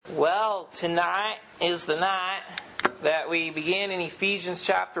Well, tonight is the night that we begin in Ephesians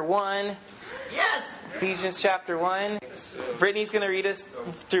chapter 1. Yes! Ephesians chapter 1. Brittany's going to read us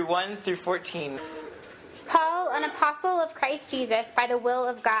through 1 through 14. Paul, an apostle of Christ Jesus, by the will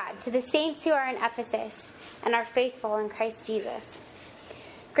of God, to the saints who are in Ephesus and are faithful in Christ Jesus.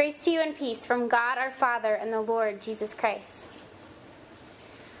 Grace to you and peace from God our Father and the Lord Jesus Christ.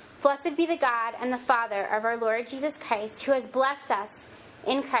 Blessed be the God and the Father of our Lord Jesus Christ, who has blessed us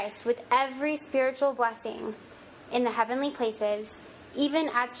in Christ with every spiritual blessing in the heavenly places, even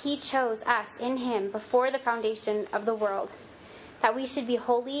as he chose us in him before the foundation of the world, that we should be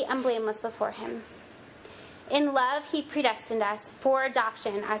holy and blameless before him. In love he predestined us for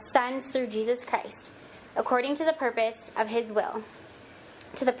adoption as sons through Jesus Christ, according to the purpose of his will,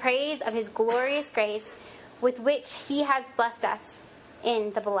 to the praise of his glorious grace with which he has blessed us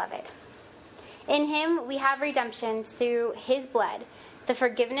in the Beloved. In him we have redemption through his blood, the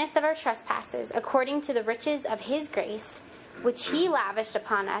forgiveness of our trespasses, according to the riches of his grace, which he lavished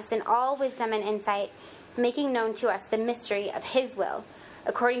upon us in all wisdom and insight, making known to us the mystery of his will,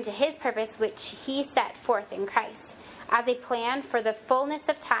 according to his purpose which he set forth in Christ, as a plan for the fullness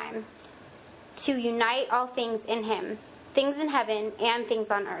of time, to unite all things in him, things in heaven and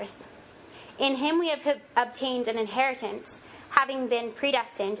things on earth. In him we have obtained an inheritance, having been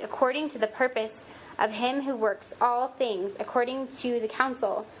predestined according to the purpose of him who works all things according to the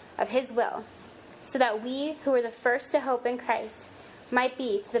counsel of his will, so that we who were the first to hope in Christ might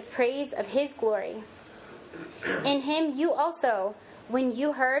be to the praise of his glory. In him you also, when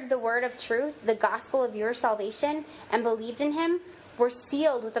you heard the word of truth, the gospel of your salvation, and believed in him, were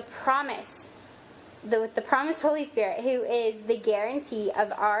sealed with the promised Holy Spirit, who is the guarantee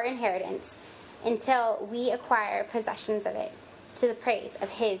of our inheritance until we acquire possessions of it, to the praise of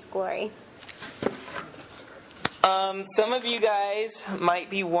his glory. Some of you guys might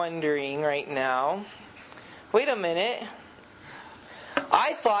be wondering right now, wait a minute,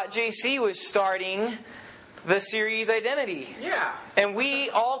 I thought JC was starting the series Identity. Yeah. And we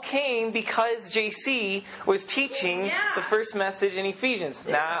all came because JC was teaching the first message in Ephesians.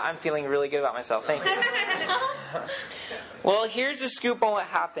 Now I'm feeling really good about myself. Thank you. Well, here's the scoop on what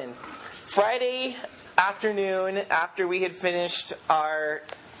happened. Friday afternoon, after we had finished our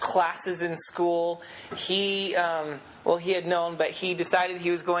classes in school, he had known, but he decided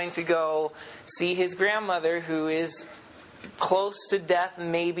he was going to go see his grandmother, who is close to death,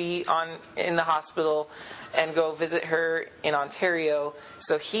 maybe in the hospital, and go visit her in Ontario.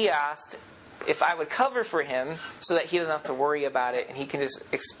 So he asked if I would cover for him so that he doesn't have to worry about it and he can just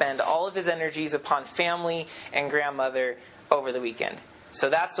expend all of his energies upon family and grandmother over the weekend. So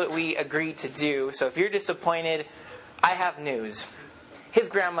that's what we agreed to do. So if you're disappointed, I have news. His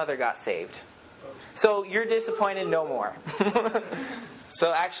grandmother got saved. So you're disappointed no more.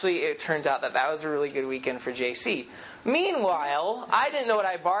 So actually, it turns out that was a really good weekend for JC. Meanwhile, I didn't know what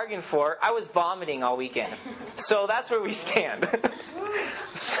I bargained for. I was vomiting all weekend. So that's where we stand.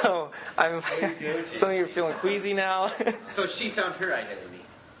 So some of you are feeling queasy now. So she found her identity.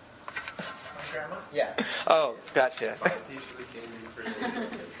 My grandma? Yeah. Oh, gotcha. Usually came in for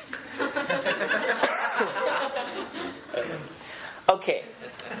Okay.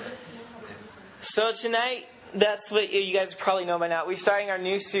 So tonight, that's what you guys probably know by now. We're starting our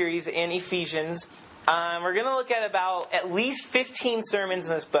new series in Ephesians. We're going to look at about at least 15 sermons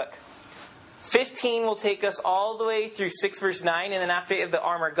in this book. 15 will take us all the way through 6 verse 9, and then after the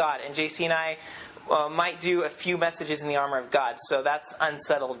armor of God. And JC and I might do a few messages in the armor of God, so that's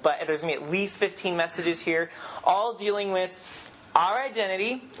unsettled. But there's going to be at least 15 messages here, all dealing with our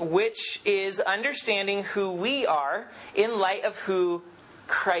identity, which is understanding who we are in light of who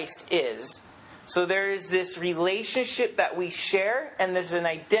Christ is. So there is this relationship that we share, and there's an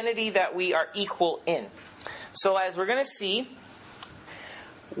identity that we are equal in. So as we're going to see,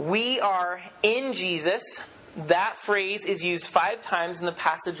 we are in Jesus. That phrase is used 5 times in the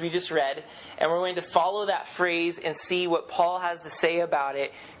passage we just read, and we're going to follow that phrase and see what Paul has to say about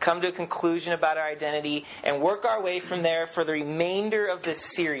it, come to a conclusion about our identity, and work our way from there for the remainder of this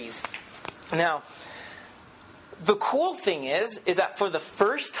series. Now, the cool thing is that for the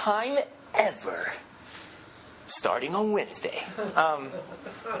first time ever, starting on Wednesday,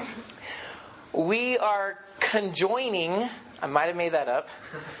 we are conjoining, I might have made that up,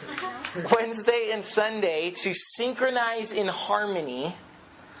 Wednesday and Sunday to synchronize in harmony,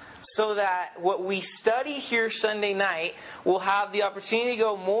 so that what we study here Sunday night will have the opportunity to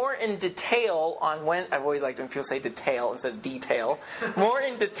go more in detail on I've always liked when people say detail instead of detail. More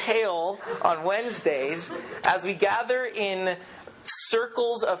in detail on Wednesdays as we gather in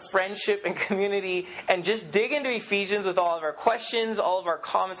circles of friendship and community and just dig into Ephesians with all of our questions, all of our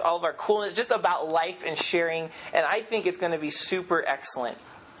comments, all of our coolness, just about life and sharing. And I think it's going to be super excellent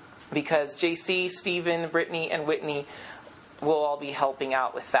because JC, Stephen, Brittany, and Whitney will all be helping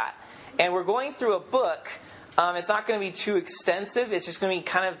out with that. And we're going through a book. It's not going to be too extensive. It's just going to be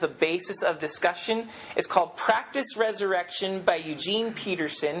kind of the basis of discussion. It's called Practice Resurrection by Eugene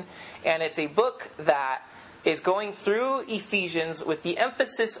Peterson. And it's a book that is going through Ephesians with the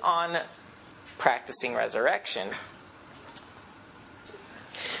emphasis on practicing resurrection.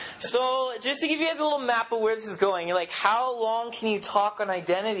 So, just to give you guys a little map of where this is going, you're like, how long can you talk on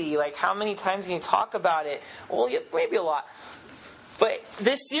identity? Like, how many times can you talk about it? Well, yeah, maybe a lot. But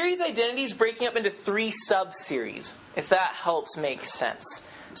this series, Identity, is breaking up into 3 sub-series, if that helps make sense.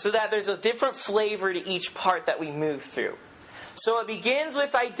 So that there's a different flavor to each part that we move through. So it begins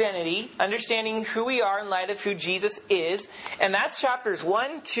with identity, understanding who we are in light of who Jesus is. And that's chapters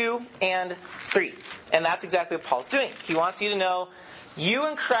 1, 2, and 3. And that's exactly what Paul's doing. He wants you to know, you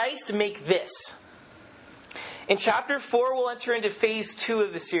and Christ make this. In chapter 4, we'll enter into phase 2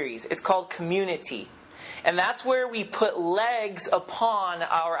 of the series. It's called community. And that's where we put legs upon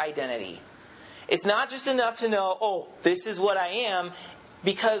our identity. It's not just enough to know, oh, this is what I am,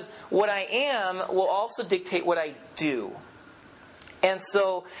 because what I am will also dictate what I do. And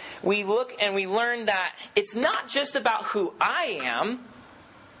so we look and we learn that it's not just about who I am,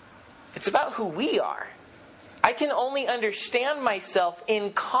 it's about who we are. I can only understand myself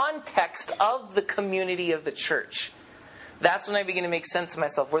in context of the community of the church. That's when I begin to make sense of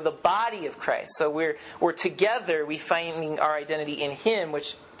myself. We're the body of Christ. So we're together, we finding our identity in Him,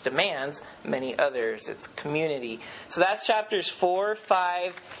 which demands many others. It's community. So that's chapters 4,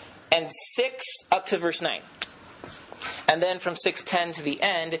 5, and 6 up to verse 9. And then from 6:10 to the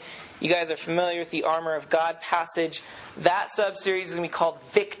end, you guys are familiar with the Armor of God passage. That sub-series is going to be called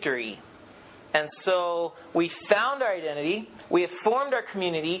Victory. And so we found our identity, we have formed our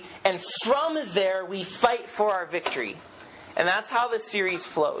community, and from there we fight for our victory. And that's how the series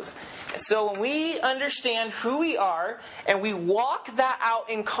flows. So when we understand who we are and we walk that out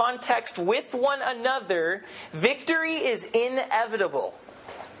in context with one another, victory is inevitable.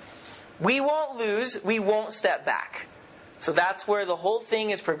 We won't lose, we won't step back. So that's where the whole thing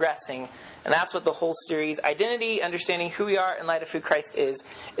is progressing. And that's what the whole series, identity, understanding who we are in light of who Christ is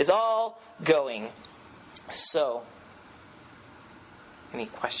all going. So, any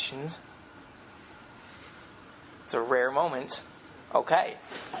questions? It's a rare moment. Okay.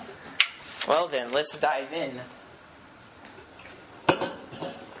 Well then, let's dive in.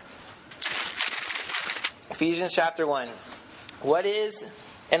 Ephesians chapter 1. What is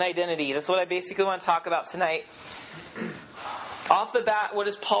an identity? That's what I basically want to talk about tonight. Off the bat, what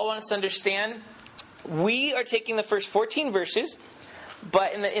does Paul want us to understand? We are taking the first 14 verses,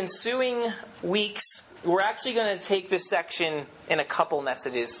 but in the ensuing weeks, we're actually going to take this section in a couple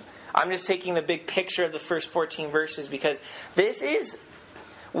messages. I'm just taking the big picture of the first 14 verses because this is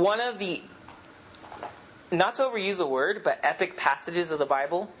one of the, not to overuse a word, but epic passages of the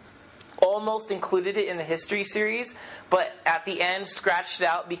Bible. Almost included it in the history series, but at the end scratched it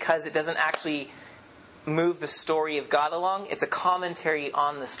out because it doesn't actually move the story of God along. It's a commentary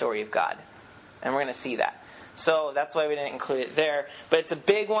on the story of God. And we're going to see that. So that's why we didn't include it there. But it's a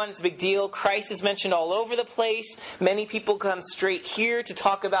big one. It's a big deal. Christ is mentioned all over the place. Many people come straight here to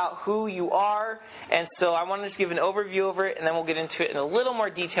talk about who you are. And so I want to just give an overview over it, and then we'll get into it in a little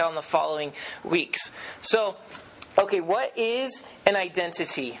more detail in the following weeks. So, okay, what is an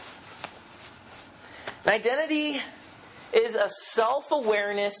identity? An identity is a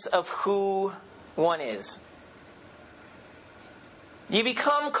self-awareness of who one is. You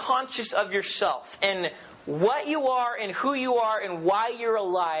become conscious of yourself and what you are and who you are and why you're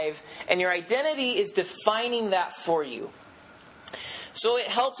alive, and your identity is defining that for you. So it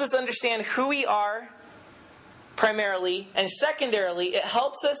helps us understand who we are primarily, and secondarily, it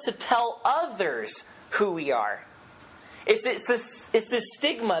helps us to tell others who we are. It's this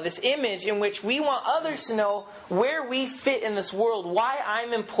stigma, this image in which we want others to know where we fit in this world, why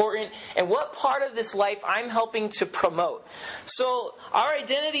I'm important, and what part of this life I'm helping to promote. So our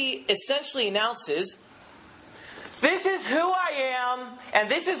identity essentially announces, this is who I am, and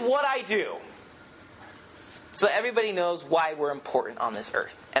this is what I do. So that everybody knows why we're important on this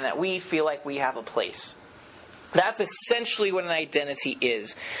earth, and that we feel like we have a place. That's essentially what an identity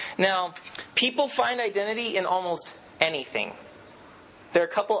is. Now, people find identity in almost anything. There are a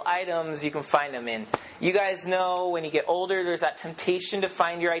couple items you can find them in. You guys know when you get older, there's that temptation to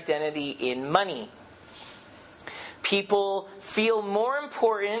find your identity in money. People feel more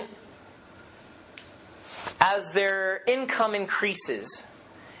important as their income increases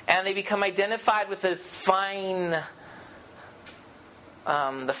and they become identified with the fine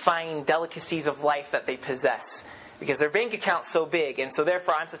delicacies of life that they possess, because their bank account's so big, and so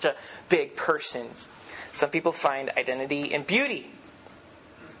therefore I'm such a big person. Some people find identity in beauty.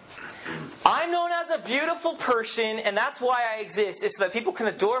 I'm known as a beautiful person, and that's why I exist, is so that people can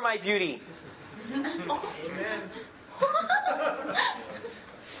adore my beauty. Amen.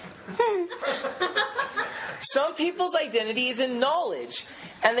 Some people's identity is in knowledge,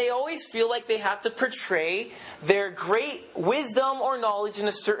 and they always feel like they have to portray their great wisdom or knowledge in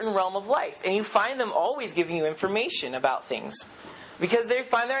a certain realm of life. And you find them always giving you information about things, because they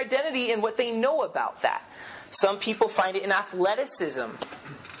find their identity in what they know about that. Some people find it in athleticism.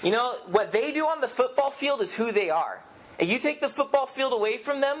 You know, what they do on the football field is who they are. If you take the football field away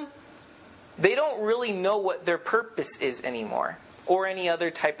from them, they don't really know what their purpose is anymore, or any other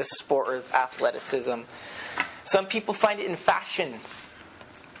type of sport or athleticism. Some people find it in fashion.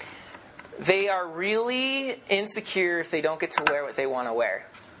 They are really insecure if they don't get to wear what they want to wear.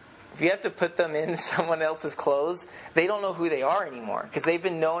 If you have to put them in someone else's clothes, they don't know who they are anymore, because they've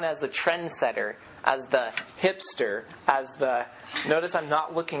been known as the trendsetter, as the hipster, as the... Notice I'm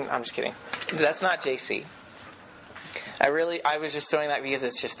not looking... I'm just kidding. That's not JC. I was just throwing that because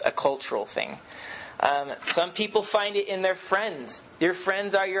it's just a cultural thing. Some people find it in their friends. Your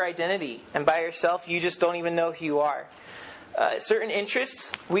friends are your identity. And by yourself, you just don't even know who you are. Certain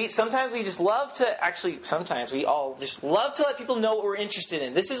interests, we all just love to let people know what we're interested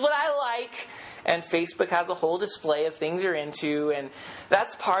in. This is what I like. And Facebook has a whole display of things you're into. And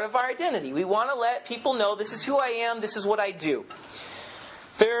that's part of our identity. We want to let people know this is who I am, this is what I do.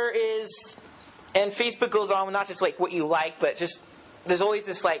 And Facebook goes on, not just like what you like, but just there's always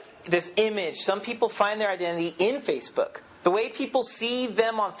this image. Some people find their identity in Facebook. The way people see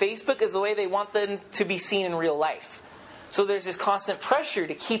them on Facebook is the way they want them to be seen in real life. So there's this constant pressure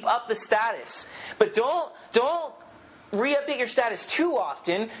to keep up the status. But don't re-update your status too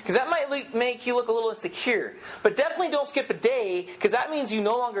often, because that might make you look a little insecure. But definitely don't skip a day, because that means you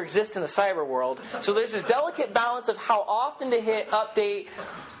no longer exist in the cyber world. So there's this delicate balance of how often to hit update,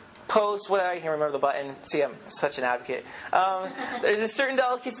 post, whatever. I can't remember the button. See, I'm such an advocate. There's a certain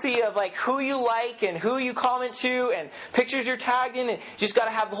delicacy of like who you like and who you comment to and pictures you're tagged in, and you just got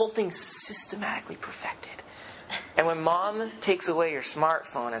to have the whole thing systematically perfected. And when mom takes away your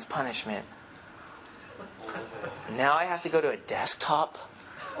smartphone as punishment, now I have to go to a desktop.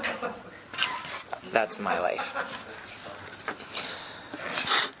 That's my life.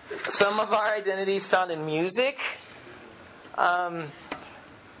 Some of our identities found in music.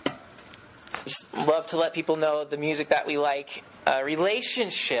 Just love to let people know the music that we like.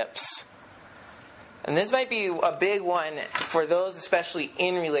 Relationships. And this might be a big one for those especially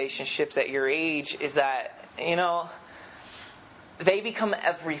in relationships at your age, is that, you know, they become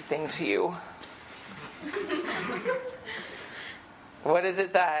everything to you. What is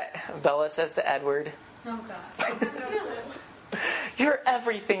it that Bella says to Edward? Oh, God. You're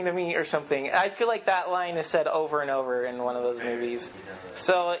everything to me, or something. I feel like that line is said over and over in one of those movies.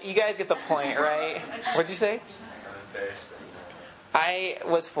 So you guys get the point, right? What'd you say? I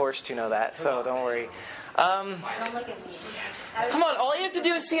was forced to know that, so don't worry. Don't look at me. Come on, all you have to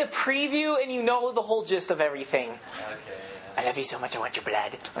do is see a preview and you know the whole gist of everything. I love you so much, I want your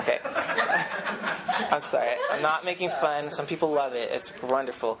blood. Okay. I'm sorry. I'm not making fun. Some people love it. It's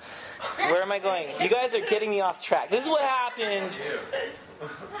wonderful. Where am I going? You guys are getting me off track. This is what happens.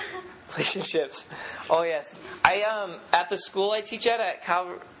 Relationships. Oh, yes. At the school I teach at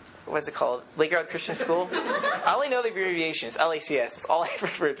what's it called? Lakewood Christian School? I only know the abbreviations. LACS. That's all I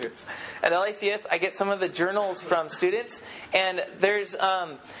refer to. At LACS, I get some of the journals from students, and there's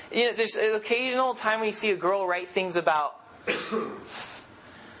an occasional time when you see a girl write things about,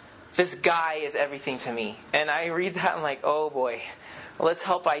 this guy is everything to me. And I read that and I'm like, oh boy, let's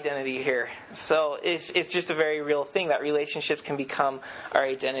help identity here. So it's just a very real thing that relationships can become our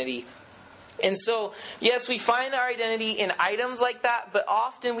identity. And so, yes, we find our identity in items like that, but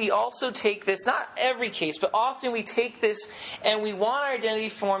often we also take this, not every case, but often we take this and we want our identity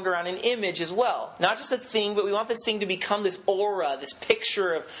formed around an image as well. Not just a thing, but we want this thing to become this aura, this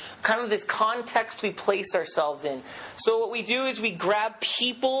picture of kind of this context we place ourselves in. So what we do is we grab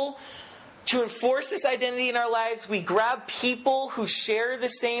people to enforce this identity in our lives. We grab people who share the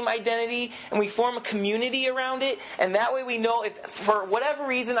same identity and we form a community around it. And that way we know if for whatever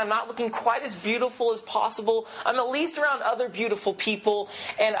reason I'm not looking quite as beautiful as possible, I'm at least around other beautiful people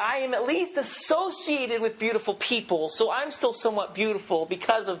and I am at least associated with beautiful people. So I'm still somewhat beautiful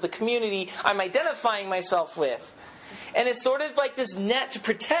because of the community I'm identifying myself with. And it's sort of like this net to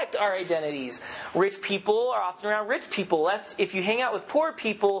protect our identities. Rich people are often around rich people. If you hang out with poor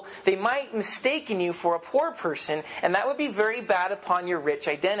people, they might mistake you for a poor person, and that would be very bad upon your rich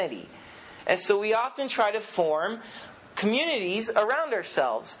identity. And so we often try to form communities around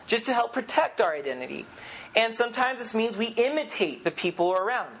ourselves just to help protect our identity. And sometimes this means we imitate the people we're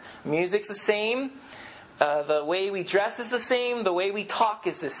around. Music's the same. The way we dress is the same. The way we talk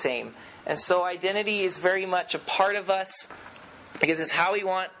is the same. And so identity is very much a part of us because it's how we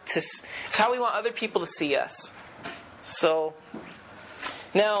want other people to see us. So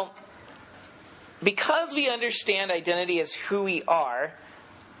now, because we understand identity as who we are,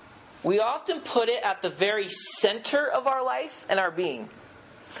 we often put it at the very center of our life and our being,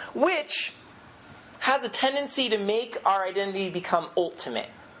 which has a tendency to make our identity become ultimate.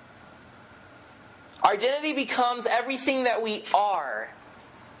 Our identity becomes everything that we are.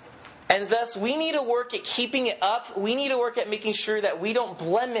 And thus, we need to work at keeping it up. We need to work at making sure that we don't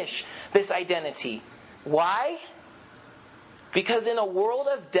blemish this identity. Why? Because in a world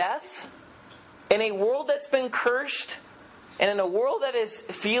of death, in a world that's been cursed, and in a world that is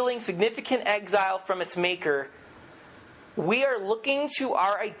feeling significant exile from its maker, we are looking to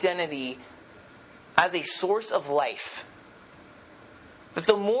our identity as a source of life. That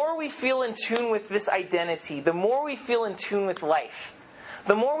the more we feel in tune with this identity, the more we feel in tune with life,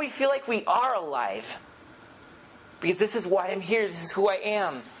 the more we feel like we are alive. Because this is why I'm here, this is who I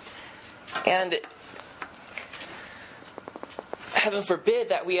am. And heaven forbid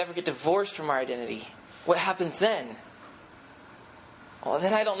that we ever get divorced from our identity. What happens then? Well,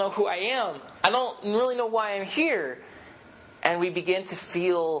 then I don't know who I am. I don't really know why I'm here. And we begin to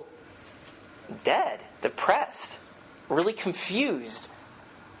feel dead, depressed, really confused.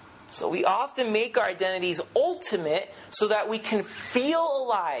 So we often make our identities ultimate so that we can feel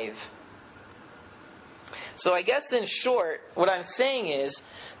alive. So I guess in short, what I'm saying is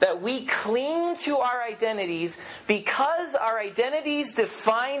that we cling to our identities because our identities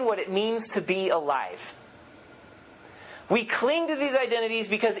define what it means to be alive. We cling to these identities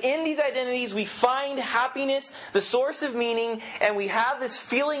because in these identities we find happiness, the source of meaning, and we have this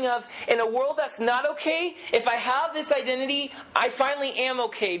feeling of, in a world that's not okay, if I have this identity, I finally am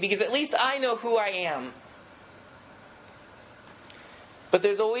okay because at least I know who I am. But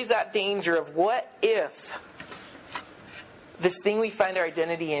there's always that danger of what if this thing we find our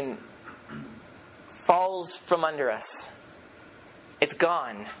identity in falls from under us? It's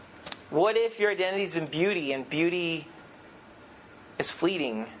gone. What if your identity's been beauty and beauty is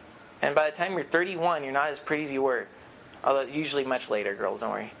fleeting, and by the time you're 31, you're not as pretty as you were? Although usually much later, girls,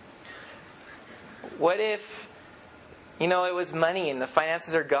 don't worry. What if, it was money and the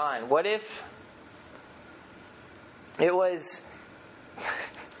finances are gone? What if it was,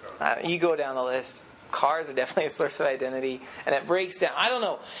 you go down the list. Cars are definitely a source of identity, and it breaks down. I don't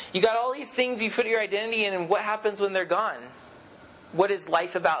know. You got all these things you put your identity in, and what happens when they're gone? What is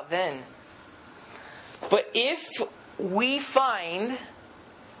life about then? But if we find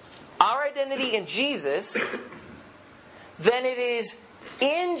our identity in Jesus, then it is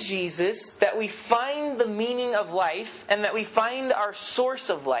in Jesus that we find the meaning of life and that we find our source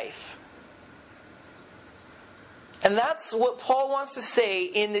of life. And that's what Paul wants to say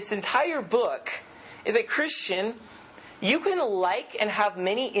in this entire book. Is a Christian, you can like and have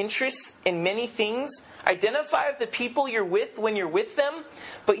many interests in many things, identify with the people you're with when you're with them,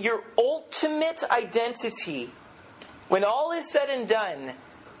 but your ultimate identity, when all is said and done,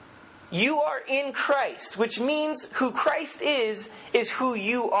 you are in Christ, which means who Christ is who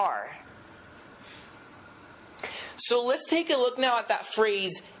you are. So let's take a look now at that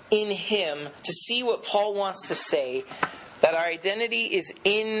phrase, in Him, to see what Paul wants to say, that our identity is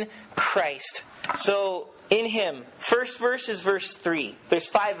in Christ. So, in Him. First verse is verse 3. There's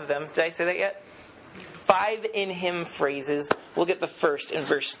 5 of them. Did I say that yet? 5 in Him phrases. We'll get the first in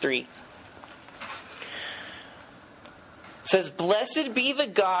verse 3. It says, "Blessed be the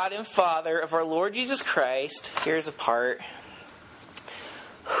God and Father of our Lord Jesus Christ," here's a part,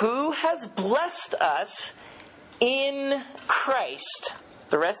 "who has blessed us in Christ."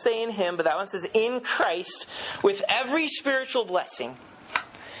 The rest say in Him, but that one says in Christ, "with every spiritual blessing."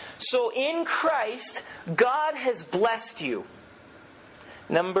 So in Christ, God has blessed you.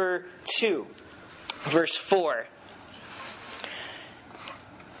 Number 2, verse 4.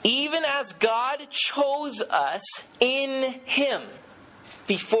 "Even as God chose us in Him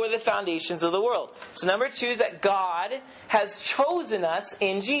before the foundations of the world." So number 2 is that God has chosen us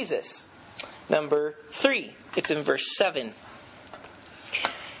in Jesus. Number 3, it's in verse 7.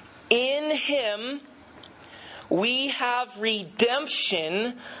 "In Him we have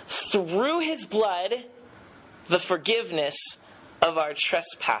redemption through His blood, the forgiveness of our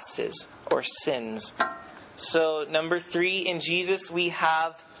trespasses or sins. So, number 3, in Jesus we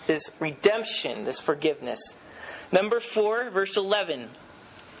have this redemption, this forgiveness. Number 4, verse 11.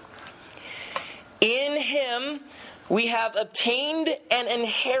 In Him we have obtained an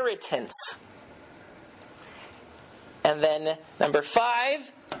inheritance. And then number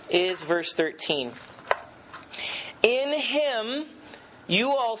 5 is verse 13. In Him you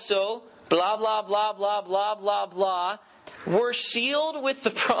also, blah, blah, blah, blah, blah, blah, blah, were sealed with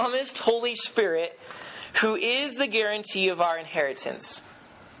the promised Holy Spirit, who is the guarantee of our inheritance.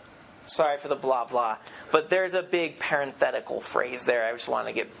 Sorry for the blah, blah. But there's a big parenthetical phrase there I just want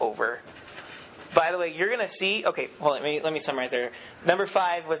to get over. By the way, you're going to see... Okay, hold on, let me summarize there. Number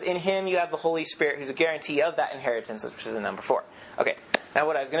 5 was, in Him you have the Holy Spirit, who's a guarantee of that inheritance, which is in number 4. Okay, now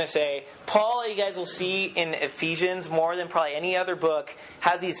what I was going to say, Paul, you guys will see in Ephesians, more than probably any other book,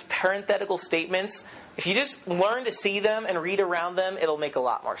 has these parenthetical statements. If you just learn to see them and read around them, it'll make a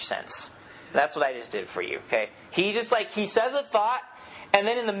lot more sense. That's what I just did for you, okay? He says a thought, and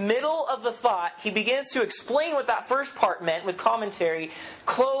then in the middle of the thought, he begins to explain what that first part meant with commentary,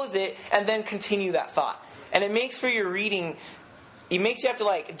 close it, and then continue that thought. And it makes for your reading, it makes you have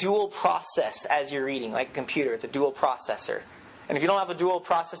to dual process as you're reading, like a computer with a dual processor. And if you don't have a dual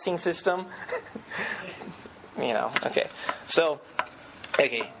processing system, okay. So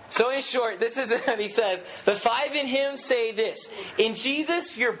in short, this is what he says. The 5 in Him say this. In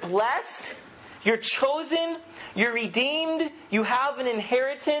Jesus, you're blessed, you're chosen, you're redeemed, you have an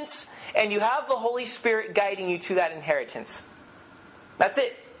inheritance, and you have the Holy Spirit guiding you to that inheritance. That's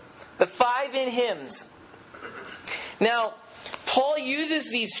it. The 5 in Hims. Now, Paul uses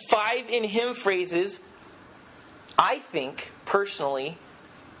these 5 in Him phrases, I think, personally,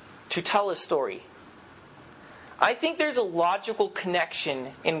 to tell a story. I think there's a logical connection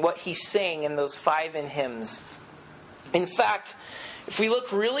in what he's saying in those 5 in Hims. In fact, if we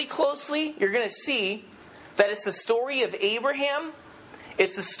look really closely, you're going to see that it's the story of Abraham,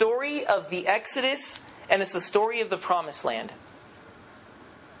 it's the story of the Exodus, and it's the story of the Promised Land.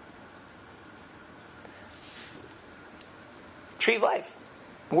 Tree of Life.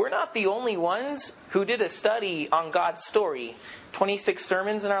 We're not the only ones who did a study on God's story. 26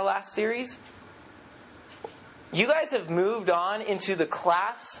 sermons in our last series. You guys have moved on into the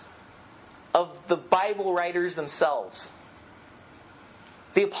class of the Bible writers themselves.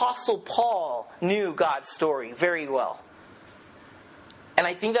 The Apostle Paul knew God's story very well. And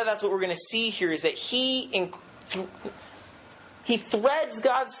I think that that's what we're going to see here, is that he threads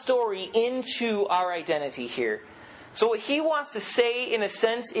God's story into our identity here. So what he wants to say, in a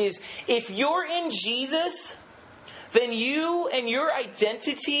sense, is if you're in Jesus, then you and your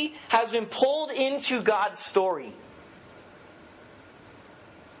identity has been pulled into God's story.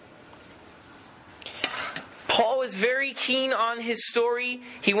 Paul is very keen on his story.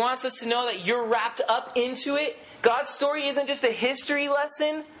 He wants us to know that you're wrapped up into it. God's story isn't just a history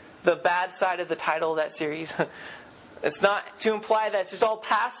lesson, the bad side of the title of that series. It's not to imply that it's just all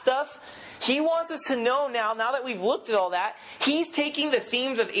past stuff. He wants us to know now that we've looked at all that, he's taking the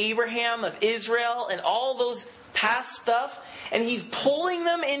themes of Abraham, of Israel, and all those past stuff, and he's pulling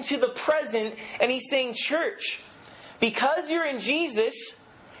them into the present, and he's saying, church, because you're in Jesus,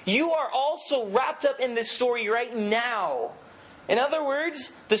 you are also wrapped up in this story right now. In other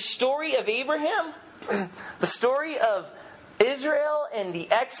words, the story of Abraham, the story of Israel and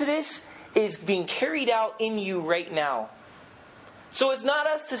the Exodus is being carried out in you right now. So it's not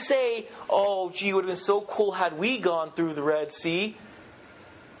us to say, oh, gee, it would have been so cool had we gone through the Red Sea.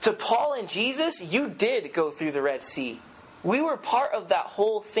 To Paul and Jesus, you did go through the Red Sea. We were part of that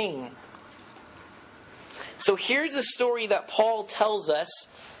whole thing. So here's a story that Paul tells us,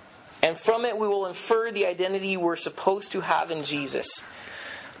 and from it we will infer the identity we're supposed to have in Jesus.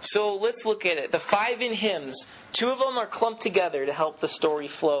 So let's look at it. The 5 in Hims. 2 of them are clumped together to help the story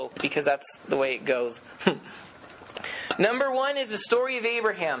flow, because that's the way it goes. Number 1 is the story of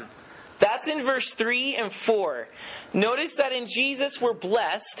Abraham. That's in verse 3 and 4. Notice that in Jesus we're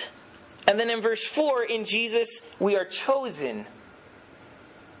blessed. And then in verse 4, in Jesus we are chosen.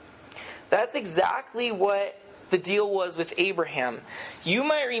 That's exactly what the deal was with Abraham. You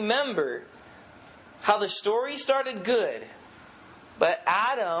might remember how the story started good. But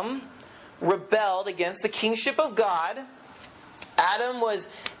Adam rebelled against the kingship of God. Adam was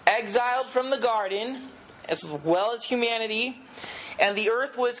exiled from the garden, as well as humanity, and the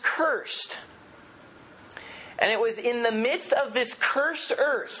earth was cursed. And it was in the midst of this cursed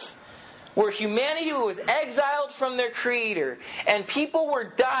earth, where humanity was exiled from their Creator, and people were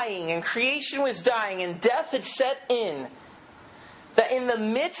dying, and creation was dying, and death had set in, that in the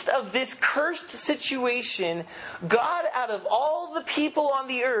midst of this cursed situation, God, out of all the people on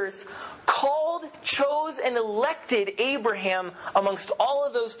the earth, called, chose, and elected Abraham amongst all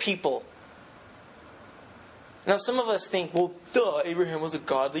of those people. Now, some of us think, well, duh, Abraham was a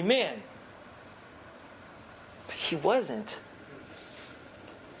godly man. But he wasn't.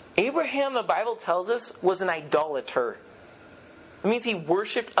 Abraham, the Bible tells us, was an idolater. It means he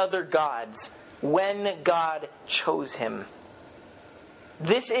worshipped other gods when God chose him.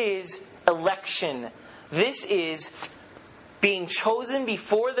 This is election. This is being chosen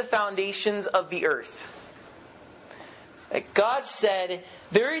before the foundations of the earth. God said,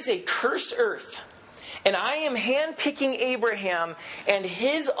 there is a cursed earth, and I am handpicking Abraham and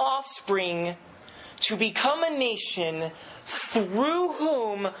his offspring to become a nation through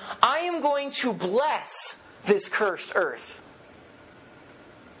whom I am going to bless this cursed earth.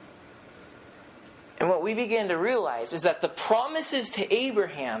 And what we begin to realize is that the promises to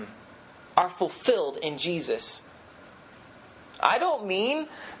Abraham are fulfilled in Jesus. I don't mean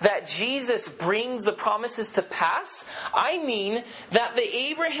that Jesus brings the promises to pass. I mean that the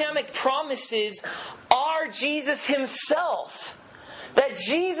Abrahamic promises are Jesus himself. That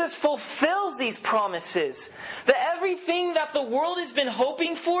Jesus fulfills these promises. That everything that the world has been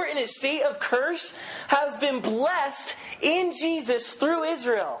hoping for in a state of curse has been blessed in Jesus through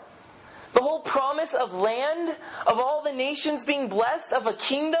Israel. The whole promise of land, of all the nations being blessed, of a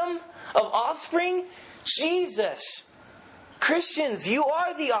kingdom, of offspring, Jesus. Christians, you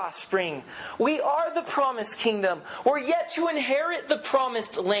are the offspring. We are the promised kingdom. We're yet to inherit the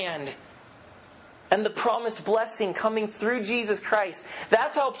promised land and the promised blessing coming through Jesus Christ.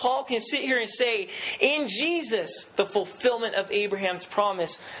 That's how Paul can sit here and say, in Jesus, the fulfillment of Abraham's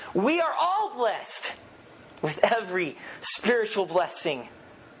promise, we are all blessed with every spiritual blessing.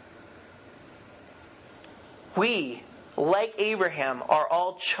 We, like Abraham, are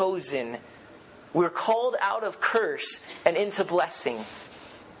all chosen. We're called out of curse and into blessing.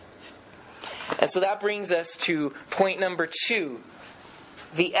 And so that brings us to point number 2,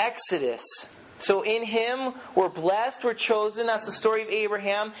 the Exodus. So in Him we're blessed, we're chosen. That's the story of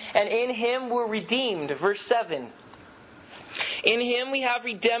Abraham. And in Him we're redeemed. Verse 7. In Him we have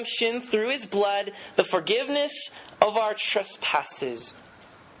redemption through His blood, the forgiveness of our trespasses.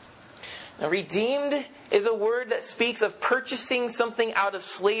 Now, redeemed is a word that speaks of purchasing something out of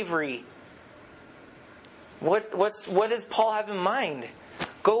slavery. What does Paul have in mind?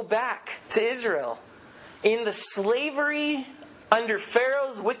 Go back to Israel. In the slavery under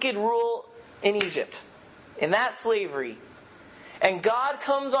Pharaoh's wicked rule in Egypt. In that slavery. And God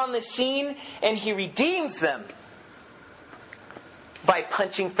comes on the scene and He redeems them. By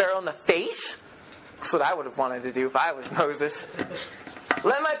punching Pharaoh in the face. That's what I would have wanted to do if I was Moses.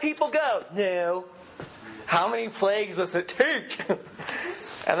 Let my people go. No. How many plagues does it take?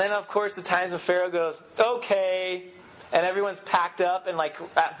 And then, of course, the times when Pharaoh goes, okay. And everyone's packed up and like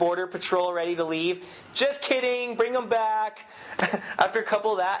at border patrol ready to leave. Just kidding. Bring them back. After a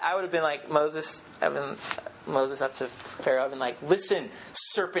couple of that, I would have been like Moses up to Pharaoh. I've been like, listen,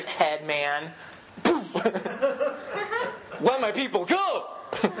 serpent head man. Let my people go.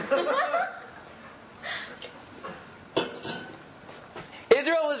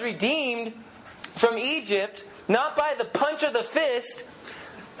 Israel was redeemed from Egypt, not by the punch of the fist,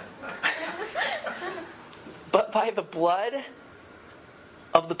 but by the blood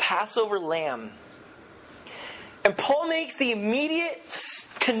of the Passover lamb. And Paul makes the immediate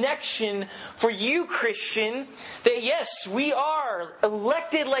connection for you, Christian, that yes, we are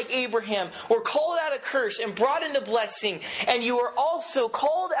elected like Abraham. We're called out of curse and brought into blessing. And you are also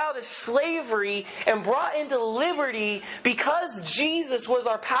called out of slavery and brought into liberty because Jesus was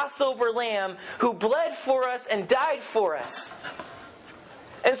our Passover lamb who bled for us and died for us.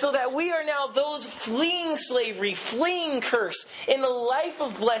 And so that we are now those fleeing slavery, fleeing curse, in the life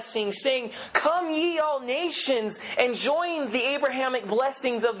of blessing, saying, come ye all nations, and join the Abrahamic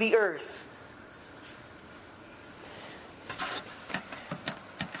blessings of the earth.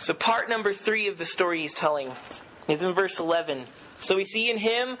 So part number 3 of the story he's telling is in verse 11. So we see in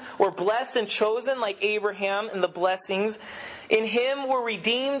Him we're blessed and chosen like Abraham in the blessings. In Him we're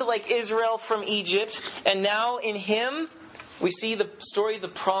redeemed like Israel from Egypt. And now in Him we see the story of the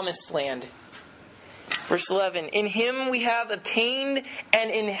promised land. Verse 11. In Him we have obtained an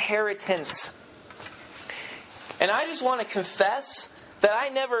inheritance. And I just want to confess that I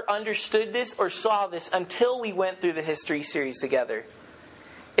never understood this or saw this until we went through the history series together.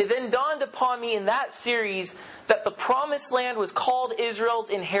 It then dawned upon me in that series that the promised land was called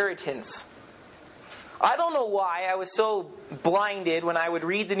Israel's inheritance. I don't know why I was so blinded when I would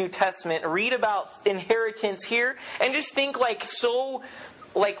read the New Testament, read about inheritance here, and just think like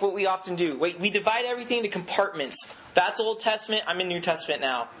what we often do. We divide everything into compartments. That's Old Testament, I'm in New Testament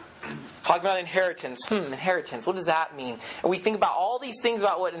now. Talking about inheritance. Inheritance, what does that mean? And we think about all these things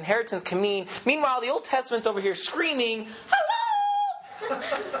about what inheritance can mean. Meanwhile, the Old Testament's over here screaming, hello!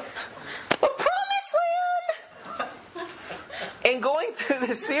 The promised land! And going through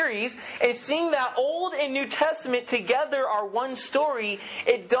this series and seeing that Old and New Testament together are one story,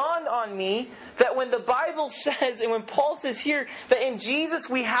 it dawned on me that when the Bible says, and when Paul says here, that in Jesus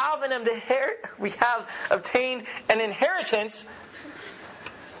we have obtained an inheritance,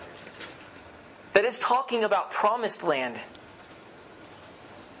 that it's talking about promised land.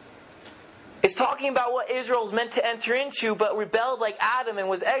 It's talking about what Israel was meant to enter into, but rebelled like Adam and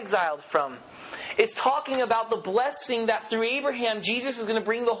was exiled from. It's talking about the blessing that through Abraham, Jesus is going to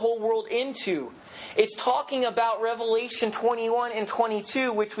bring the whole world into. It's talking about Revelation 21 and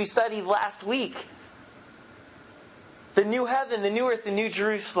 22, which we studied last week. The new heaven, the new earth, the new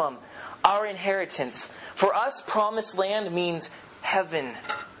Jerusalem, our inheritance. For us, promised land means heaven.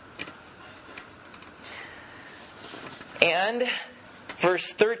 And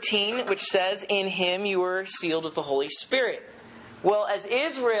verse 13, which says, in Him you were sealed with the Holy Spirit. Well, as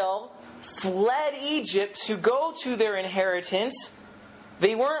Israel fled Egypt to go to their inheritance,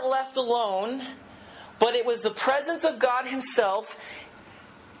 they weren't left alone, but it was the presence of God Himself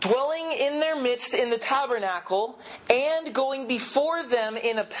dwelling in their midst in the tabernacle and going before them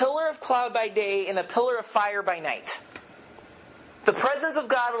in a pillar of cloud by day and a pillar of fire by night. The presence of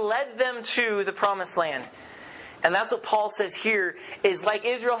God led them to the promised land. And that's what Paul says here, is like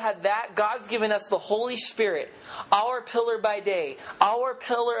Israel had that, God's given us the Holy Spirit, our pillar by day, our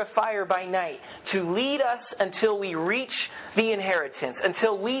pillar of fire by night, to lead us until we reach the inheritance,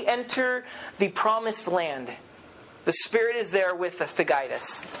 until we enter the promised land. The Spirit is there with us to guide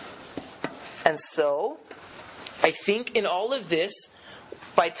us. And so, I think in all of this,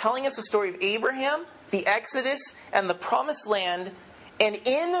 by telling us the story of Abraham, the Exodus, and the promised land, and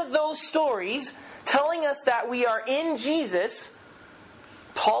in those stories, telling us that we are in Jesus,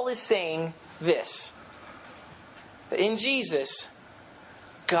 Paul is saying this. In Jesus,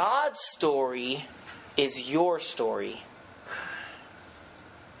 God's story is your story.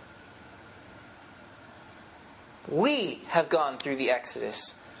 We have gone through the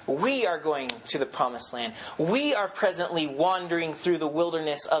Exodus. We are going to the promised land. We are presently wandering through the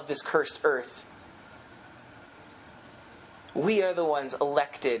wilderness of this cursed earth. We are the ones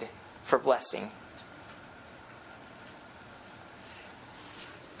elected for blessing.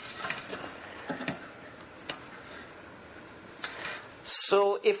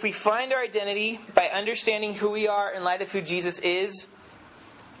 So if we find our identity by understanding who we are in light of who Jesus is,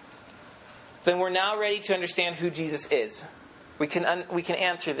 then we're now ready to understand who Jesus is. We can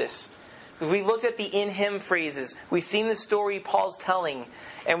answer this. Because we've looked at the in Him phrases. We've seen the story Paul's telling.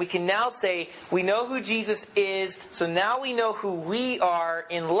 And we can now say, we know who Jesus is, so now we know who we are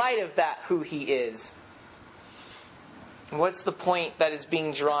in light of that, who He is. And what's the point that is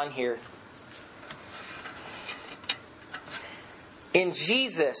being drawn here? In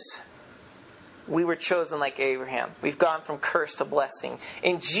Jesus, we were chosen like Abraham. We've gone from curse to blessing.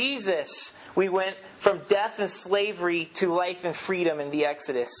 In Jesus, we went from death and slavery to life and freedom in the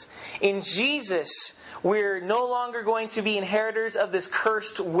Exodus. In Jesus, we're no longer going to be inheritors of this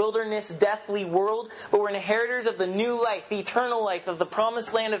cursed wilderness, deathly world, but we're inheritors of the new life, the eternal life of the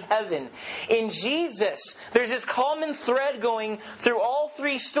promised land of heaven. In Jesus, there's this common thread going through all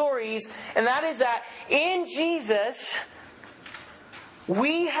three stories, and that is that in Jesus,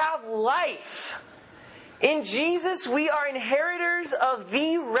 we have life. In Jesus, we are inheritors of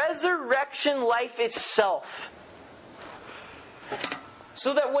the resurrection life itself.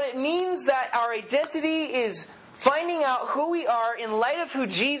 So that what it means that our identity is finding out who we are in light of who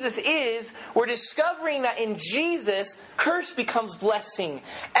Jesus is, we're discovering that in Jesus, curse becomes blessing,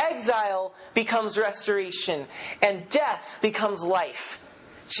 exile becomes restoration, and death becomes life.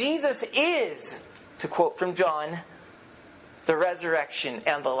 Jesus is, to quote from John, the resurrection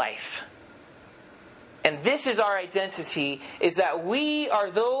and the life. And this is our identity, is that we are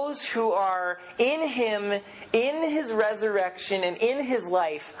those who are in Him, in His resurrection, and in His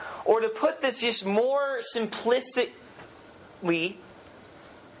life. Or to put this just more simplistically,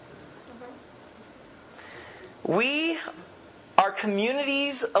 we are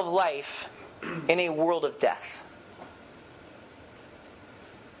communities of life in a world of death.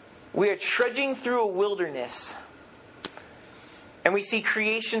 We are trudging through a wilderness. And we see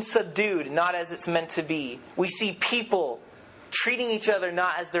creation subdued, not as it's meant to be. We see people treating each other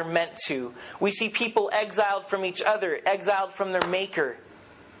not as they're meant to. We see people exiled from each other, exiled from their Maker.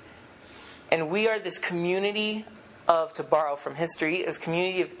 And we are this community of, to borrow from history, this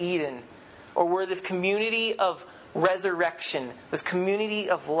community of Eden. Or we're this community of resurrection, this community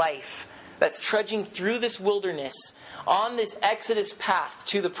of life that's trudging through this wilderness on this Exodus path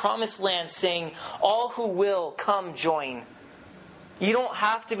to the promised land, saying, all who will, come join. You don't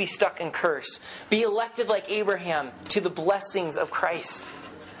have to be stuck in curse. Be elected like Abraham to the blessings of Christ.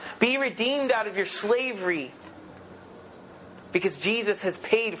 Be redeemed out of your slavery because Jesus has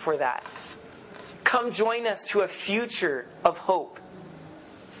paid for that. Come join us to a future of hope.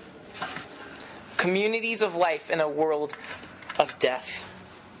 Communities of life in a world of death.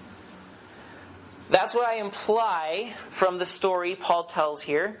 That's what I imply from the story Paul tells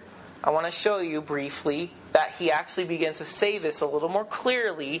here. I want to show you briefly that he actually begins to say this a little more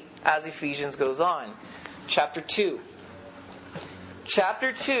clearly as Ephesians goes on. Chapter 2.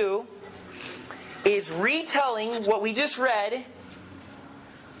 Chapter 2 is retelling what we just read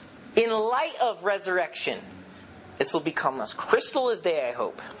in light of resurrection. This will become as crystal as day, I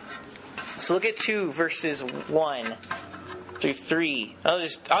hope. So look at 2 verses 1 through 3. I'm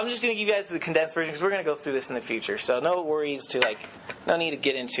just going to give you guys the condensed version because we're going to go through this in the future. So no worries no need to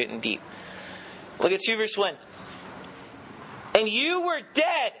get into it in deep. Look at 2 verse 1. And you were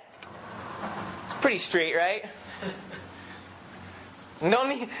dead. It's pretty straight, right?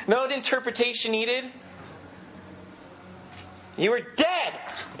 No interpretation needed. You were dead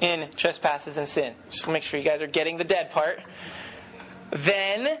in trespasses and sin. Just make sure you guys are getting the dead part.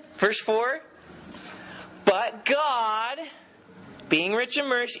 Then, verse 4. But God, being rich in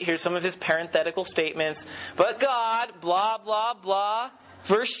mercy, here's some of his parenthetical statements. But God, blah, blah, blah.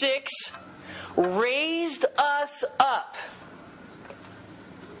 Verse 6. Raised us up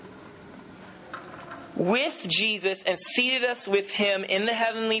with Jesus and seated us with him in the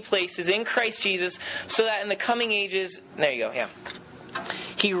heavenly places in Christ Jesus, so that in the coming ages, there you go, yeah.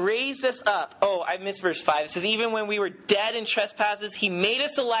 He raised us up. Oh, I missed verse 5. It says, even when we were dead in trespasses, he made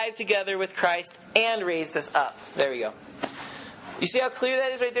us alive together with Christ and raised us up. There we go. You see how clear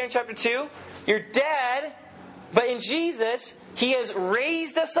that is right there in chapter 2? You're dead, but in Jesus, he has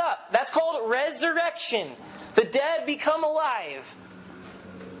raised us up. That's called resurrection. The dead become alive.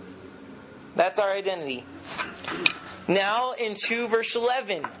 That's our identity. Now in 2 verse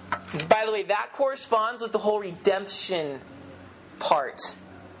 11. By the way, that corresponds with the whole redemption part.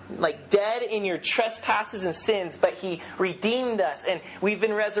 Like dead in your trespasses and sins, but he redeemed us and we've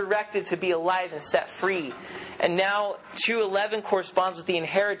been resurrected to be alive and set free. And now 2:11 corresponds with the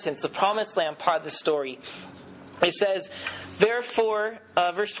inheritance, the promised land part of the story. It says, therefore,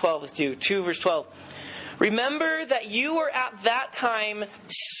 verse 12 is due. 2 verse 12. Remember that you were at that time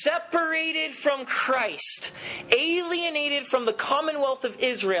separated from Christ, alienated from the commonwealth of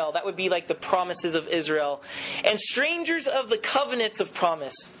Israel. That would be like the promises of Israel. And strangers of the covenants of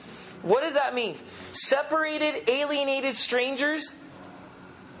promise. What does that mean? Separated, alienated strangers?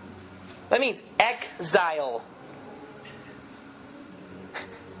 That means exile.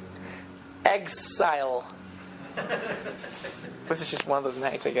 Exile. This is just one of those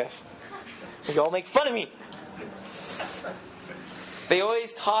nights, I guess. You all make fun of me. They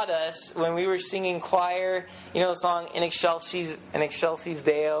always taught us when we were singing choir, you know the song In Excelsis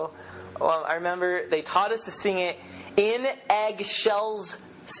Deo? Well, I remember they taught us to sing it in eggshells.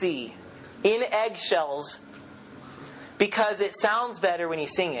 In eggshells. Because it sounds better when you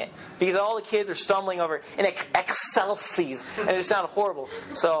sing it. Because all the kids are stumbling over in excelsis. And it just sounded horrible.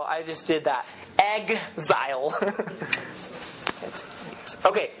 So I just did that. Exile.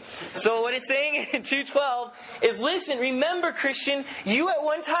 Okay. So what it's saying in 2:12 is, listen, remember, Christian, you at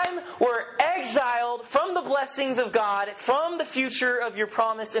one time were exiled from the blessings of God, from the future of your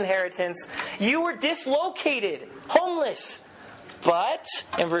promised inheritance. You were dislocated, homeless. But,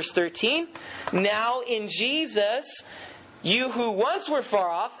 in verse 13, now in Jesus, you who once were far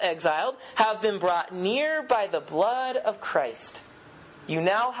off, exiled, have been brought near by the blood of Christ. You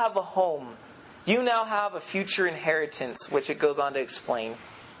now have a home. You now have a future inheritance, which it goes on to explain.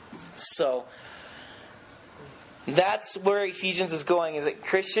 So, that's where Ephesians is going, is that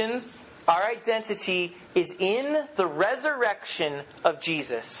Christians, our identity is in the resurrection of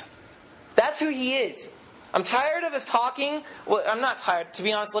Jesus. That's who he is. I'm tired of us talking. Well, I'm not tired. To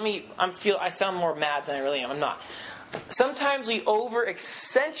be honest, I sound more mad than I really am. I'm not. Sometimes we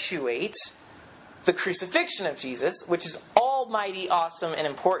over-accentuate the crucifixion of Jesus, which is almighty, awesome, and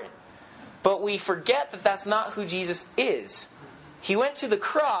important. But we forget that that's not who Jesus is. He went to the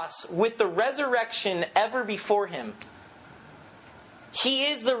cross with the resurrection ever before him. He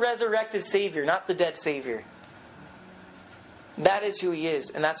is the resurrected Savior, not the dead Savior. That is who He is,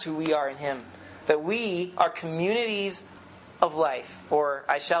 and that's who we are in Him. That we are communities of life, or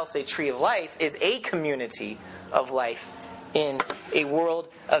I shall say Tree of Life is a community of life in a world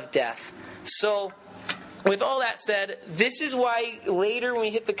of death. So, with all that said, this is why later when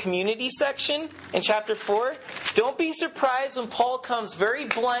we hit the community section in chapter 4, don't be surprised when Paul comes very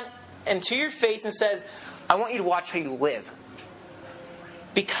blunt and to your face and says, I want you to watch how you live.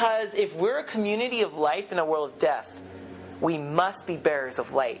 Because if we're a community of life in a world of death, we must be bearers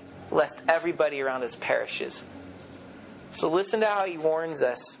of light, lest everybody around us perishes. So listen to how he warns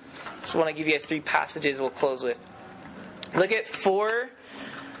us. Just want to give you guys 3 passages we'll close with. Look at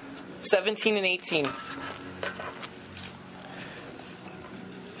 4:17 and 18.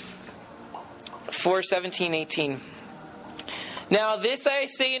 4:17, 18. Now this I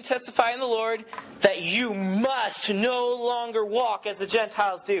say and testify in the Lord, that you must no longer walk as the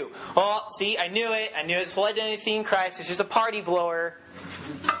Gentiles do. Oh, see, I knew it. This whole identity in Christ is just a party blower.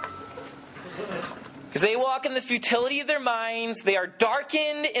 Because they walk in the futility of their minds. They are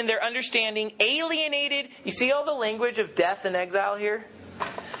darkened in their understanding, alienated. You see all the language of death and exile here?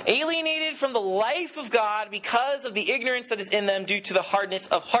 Alienated from the life of God because of the ignorance that is in them due to the hardness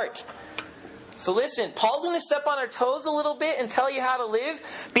of heart. So listen, Paul's going to step on our toes a little bit and tell you how to live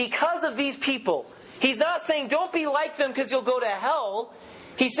because of these people. He's not saying don't be like them because you'll go to hell.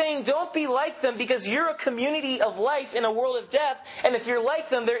 He's saying don't be like them because you're a community of life in a world of death. And if you're like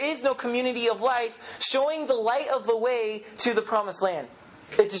them, there is no community of life showing the light of the way to the promised land.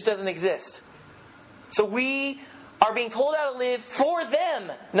 It just doesn't exist. So we are being told how to live for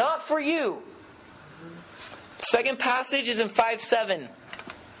them, not for you. The second passage is in 5:7.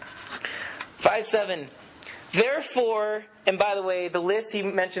 5:7. Therefore, and by the way, the list he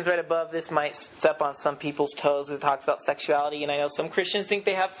mentions right above this might step on some people's toes. It talks about sexuality, and I know some Christians think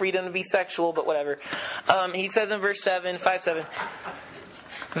they have freedom to be sexual, but whatever. He says in verse 7, 5:7,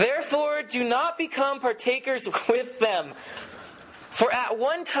 therefore, do not become partakers with them. For at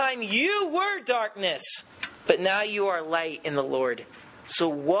one time you were darkness, but now you are light in the Lord. So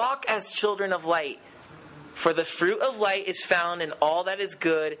walk as children of light. For the fruit of light is found in all that is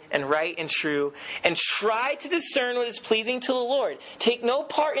good and right and true. And try to discern what is pleasing to the Lord. Take no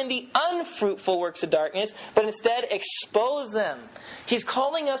part in the unfruitful works of darkness, but instead expose them. He's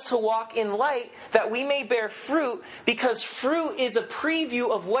calling us to walk in light that we may bear fruit, because fruit is a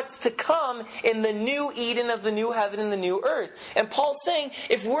preview of what's to come in the new Eden of the new heaven and the new earth. And Paul's saying,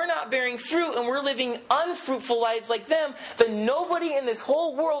 if we're not bearing fruit and we're living unfruitful lives like them, then nobody in this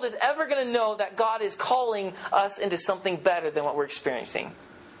whole world is ever going to know that God is calling us into something better than what we're experiencing.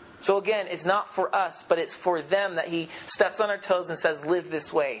 So again, it's not for us, but it's for them that he steps on our toes and says, live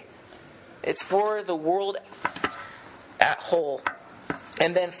this way. It's for the world at whole.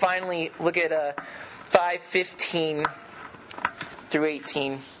 And then finally, look at 5:15 through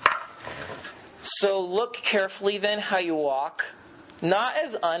 18. So look carefully then how you walk, not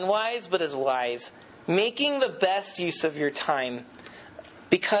as unwise, but as wise, making the best use of your time,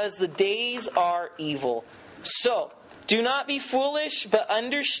 because the days are evil. So, do not be foolish, but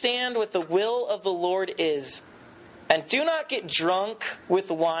understand what the will of the Lord is. And do not get drunk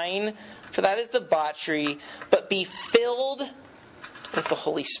with wine, for that is debauchery, but be filled with the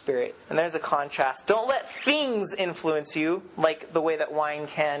Holy Spirit. And there's a contrast. Don't let things influence you, like the way that wine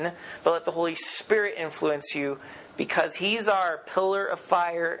can, but let the Holy Spirit influence you, because He's our pillar of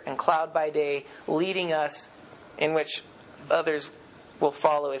fire and cloud by day, leading us, in which others will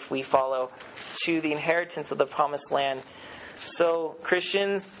follow if we follow, to the inheritance of the promised land. So,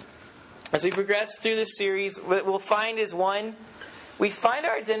 Christians, as we progress through this series, what we'll find is, 1, we find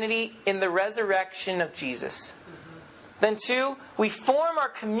our identity in the resurrection of Jesus. Then 2, we form our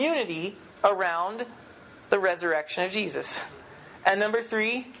community around the resurrection of Jesus. And number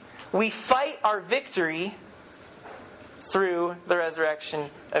 3, we fight our victory through the resurrection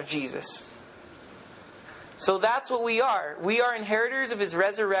of Jesus. So that's what we are. We are inheritors of His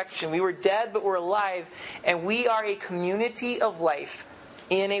resurrection. We were dead, but we're alive. And we are a community of life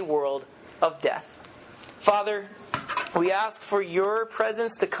in a world of death. Father, we ask for Your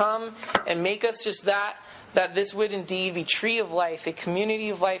presence to come and make us just that this would indeed be tree of life, a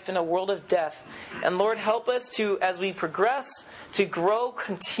community of life in a world of death. And Lord, help us to, as we progress, to grow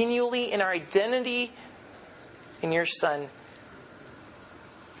continually in our identity in Your Son.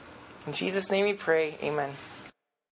 In Jesus' name we pray. Amen.